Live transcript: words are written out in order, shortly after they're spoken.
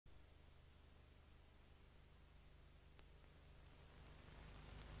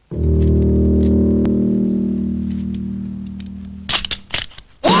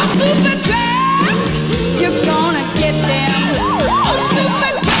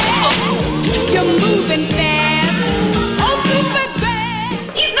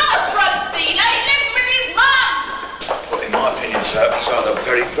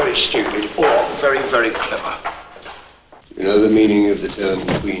very clever. You know the meaning of the term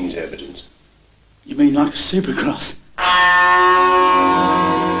Queen's evidence? You mean like a Supergrass?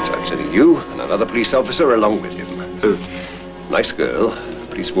 So I'm sending you and another police officer along with him. Who? Nice girl,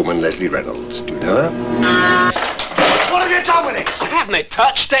 policewoman Leslie Reynolds. Do you know her? What have you done with it? I haven't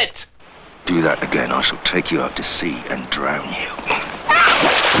touched it. Do that again, I shall take you out to sea and drown you.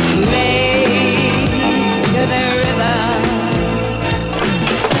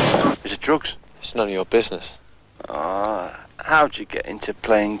 Is it drugs? It's none of your business. How'd you get into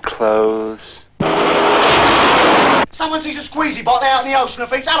plain clothes? Someone sees a squeezy bottle out in the ocean and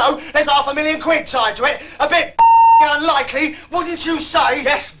thinks, hello, there's £500,000 tied to it. A bit unlikely, wouldn't you say?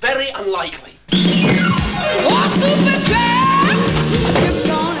 Yes, very unlikely.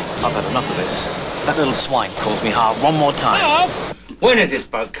 I've had enough of this. That little swine calls me hard one more time. When is this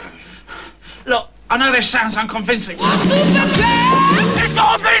boat coming? Look, I know this sounds unconvincing. It's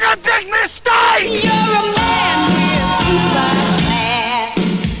all been a big mistake! You're a man with